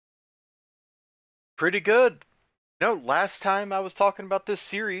Pretty good. No, last time I was talking about this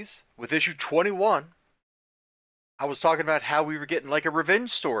series with issue 21, I was talking about how we were getting like a revenge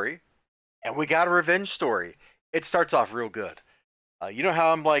story, and we got a revenge story. It starts off real good. You know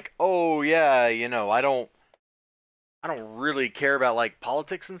how I'm like, oh yeah, I don't really care about like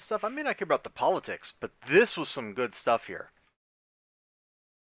politics and stuff. I mean, I care about the politics, but this was some good stuff here.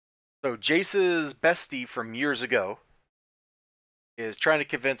 So Jace's bestie from years ago is trying to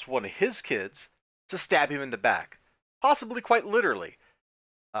convince one of his kids to stab him in the back, possibly quite literally.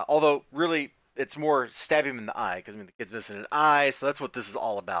 Although, really, it's more stab him in the eye, because I mean, the kid's missing an eye, so that's what this is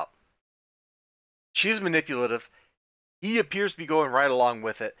all about. She's manipulative. He appears to be going right along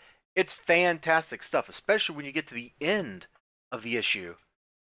with it. It's fantastic stuff, especially when you get to the end of the issue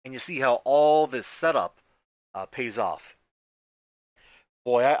and you see how all this setup pays off.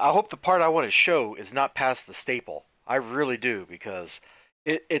 Boy, I hope the part I want to show is not past the staple. I really do, because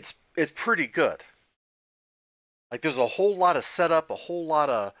it's pretty good. Like, there's a whole lot of setup, a whole lot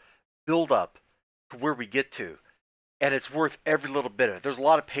of build up to where we get to, and it's worth every little bit of it. There's a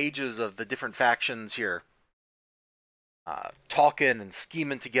lot of pages of the different factions here talking and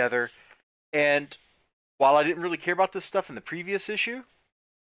scheming together, and while I didn't really care about this stuff in the previous issue,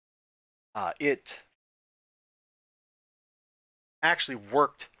 it actually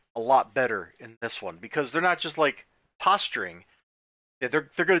worked a lot better in this one, because they're not just like posturing. Yeah, they're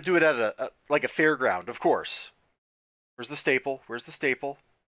going to do it at a like a fairground, of course. Where's the staple? Where's the staple?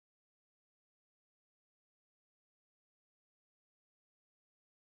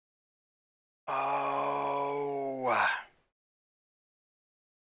 Oh,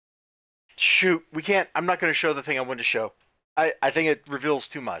 shoot. We can't. I'm not going to show the thing I wanted to show. I think it reveals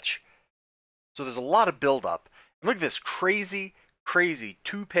too much. So there's a lot of build-up. And look at this crazy, crazy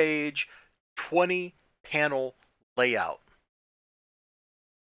 2-page, 20-panel layout.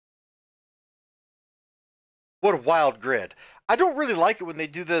 What a wild grid. I don't really like it when they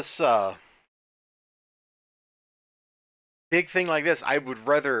do this big thing like this. I would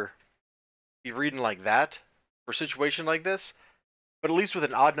rather be reading like that for a situation like this. But at least with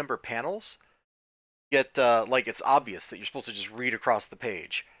an odd number of panels, yet like it's obvious that you're supposed to just read across the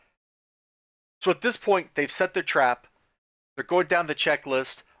page. So at this point, they've set their trap. They're going down the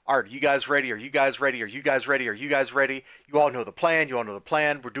checklist. All right, are you guys ready? Are you guys ready? Are you guys ready? Are you guys ready? You all know the plan. You all know the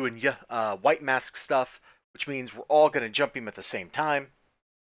plan. We're doing white mask stuff, which means we're all going to jump him at the same time.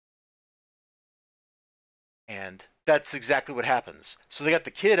 And that's exactly what happens. So they got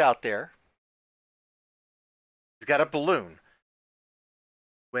the kid out there. He's got a balloon.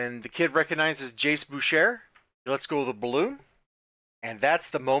 When the kid recognizes Jace Boucher, he lets go of the balloon. And that's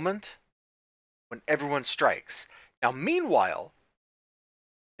the moment when everyone strikes. Now, meanwhile,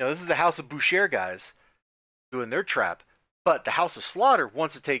 this is the House of Boucher guys doing their trap, but the House of Slaughter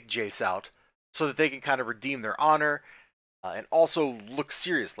wants to take Jace out so that they can kind of redeem their honor and also look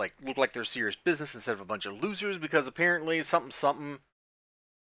serious, look like they're serious business instead of a bunch of losers, because apparently something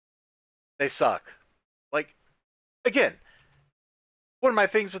they suck. Like, again, one of my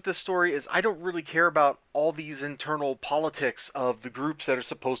things with this story is I don't really care about all these internal politics of the groups that are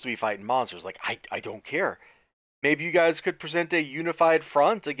supposed to be fighting monsters. Like, I don't care. Maybe you guys could present a unified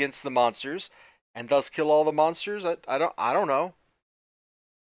front against the monsters and thus kill all the monsters. I don't know.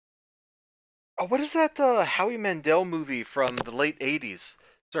 Oh, what is that Howie Mandel movie from the late '80s?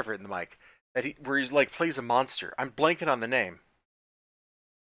 Sorry for hitting the mic. Where he's like plays a monster. I'm blanking on the name,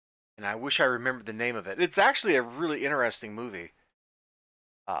 and I wish I remembered the name of it. It's actually a really interesting movie.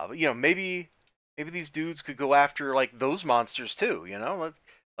 But, maybe these dudes could go after like those monsters too.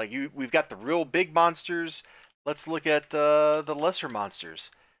 We've got the real big monsters. Let's look at the lesser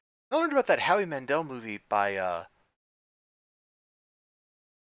monsters. I learned about that Howie Mandel movie by a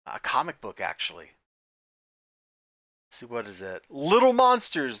comic book, actually. Let's see, what is it? Little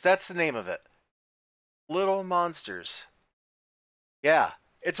Monsters. That's the name of it. Little Monsters. Yeah,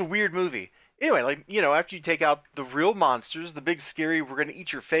 it's a weird movie. Anyway, after you take out the real monsters, the big scary, we're gonna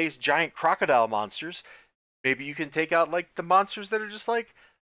eat your face, giant crocodile monsters, maybe you can take out like the monsters that are just like,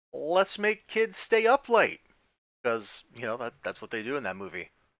 let's make kids stay up late, because that's what they do in that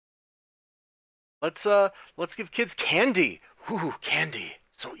movie. Let's give kids candy. Ooh, candy,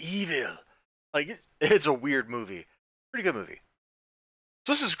 so evil. Like, it's a weird movie, pretty good movie.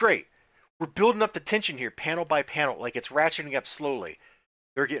 So this is great. We're building up the tension here, panel by panel, like it's ratcheting up slowly.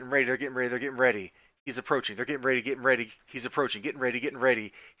 They're getting ready, they're getting ready, they're getting ready. He's approaching. They're getting ready, getting ready. He's approaching. Getting ready, getting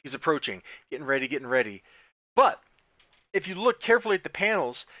ready. He's approaching. Getting ready, getting ready. But if you look carefully at the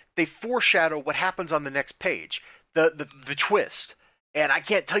panels, they foreshadow what happens on the next page. The twist. And I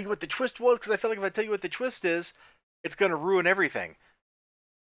can't tell you what the twist was, because I feel like if I tell you what the twist is, it's going to ruin everything.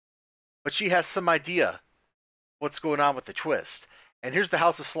 but she has some idea what's going on with the twist. And here's the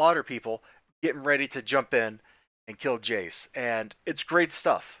House of Slaughter people getting ready to jump in and kill Jace. And it's great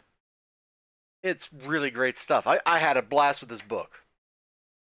stuff. It's really great stuff. I had a blast with this book.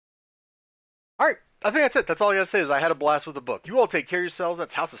 All right, I think that's it. That's all I gotta say is I had a blast with the book. You all take care of yourselves.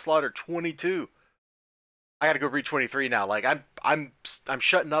 That's House of Slaughter 22. I gotta go read 23 now. Like I'm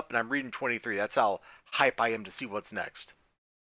shutting up and I'm reading 23. That's how hype I am to see what's next.